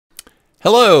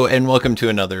Hello and welcome to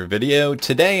another video.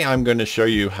 Today I'm going to show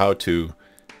you how to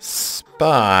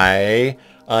spy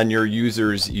on your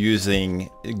users using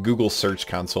Google Search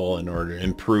Console in order to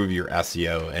improve your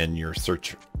SEO and your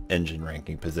search engine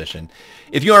ranking position.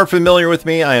 If you aren't familiar with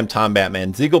me, I am Tom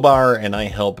Batman Ziegelbauer and I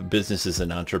help businesses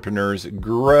and entrepreneurs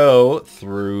grow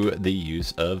through the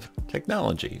use of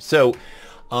technology. So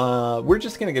we're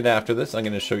just going to get after this. I'm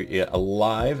going to show you a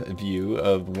live view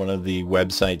of one of the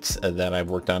websites that I've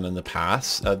worked on in the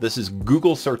past. This is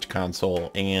Google Search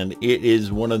Console, and it is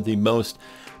one of the most,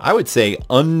 I would say,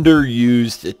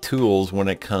 underused tools when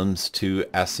it comes to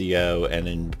SEO and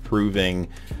improving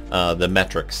the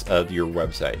metrics of your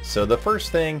website. So the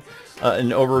first thing, an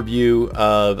overview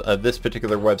of this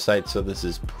particular website. So this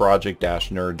is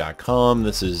project-nerd.com.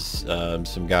 This is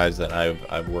some guys that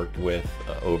I've worked with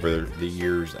over the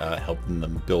years, helping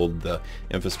them build the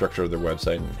infrastructure of their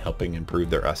website and helping improve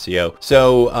their SEO.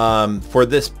 So for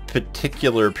this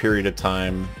particular period of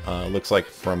time, looks like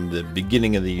from the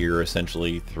beginning of the year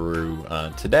essentially through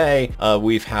today,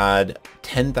 we've had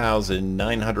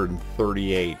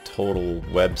 10,938 total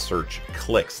web search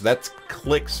clicks. That's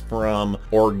clicks from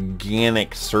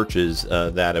organic searches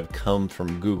that have come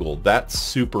from Google. That's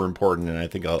super important, and I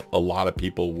think a lot of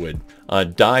people would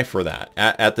die for that.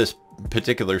 At this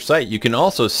particular site, you can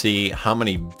also see how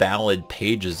many valid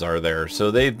pages are there.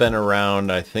 So they've been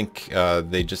around, I think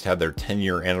they just had their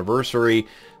 10-year anniversary,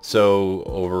 so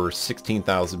over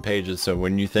 16,000 pages. So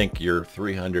when you think your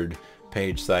 300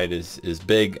 page site is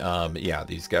big, yeah,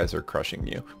 these guys are crushing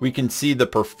you. We can see the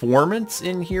performance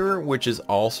in here, which is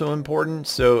also important.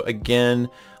 So again,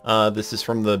 this is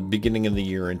from the beginning of the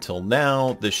year until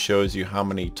now. This shows you how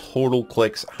many total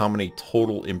clicks, how many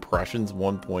total impressions,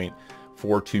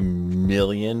 1.42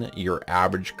 million, your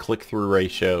average click-through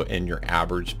ratio, and your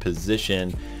average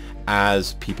position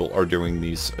as people are doing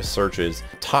these searches.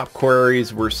 Top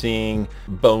queries, we're seeing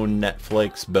Bone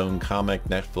Netflix, Bone Comic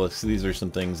Netflix. These are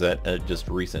some things that just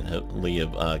recently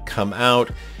have come out.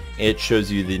 It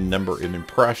shows you the number of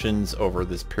impressions over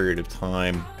this period of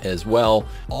time as well.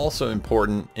 Also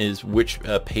important is which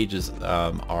pages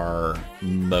are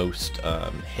most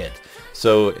hit.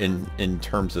 So in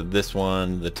terms of this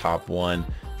one, the top one,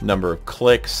 number of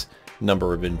clicks,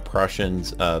 number of impressions,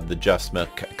 the Just Smith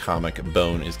comic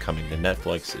Bone is Coming to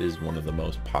Netflix is one of the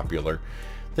most popular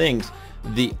things.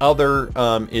 The other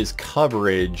is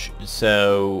coverage.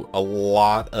 So a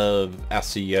lot of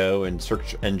SEO and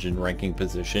search engine ranking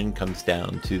position comes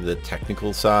down to the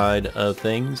technical side of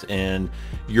things and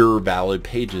your valid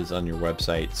pages on your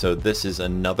website. So this is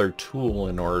another tool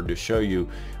in order to show you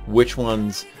which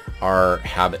ones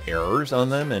have errors on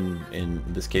them, and in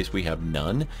this case we have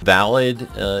none. Valid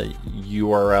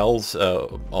URLs,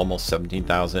 almost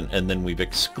 17,000, and then we've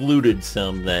excluded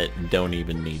some that don't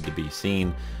even need to be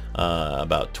seen.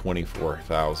 About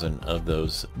 24,000 of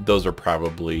those. Those are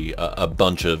probably a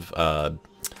bunch of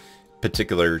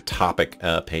particular topic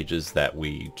pages that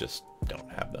we just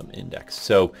don't have them indexed.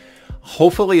 So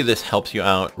hopefully this helps you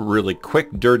out. Really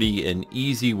quick, dirty, and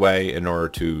easy way in order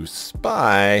to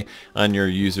spy on your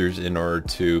users in order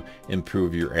to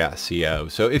improve your SEO.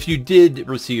 So if you did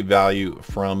receive value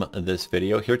from this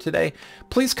video here today,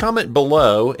 please comment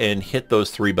below and hit those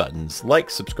 3 buttons: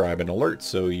 like, subscribe, and alert,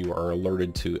 so you are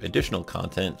alerted to additional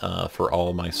content for all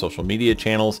of my social media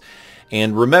channels.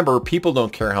 And remember, people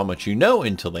don't care how much you know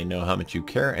until they know how much you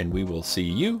care, and we will see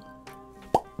you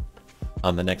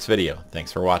on the next video.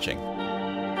 Thanks for watching.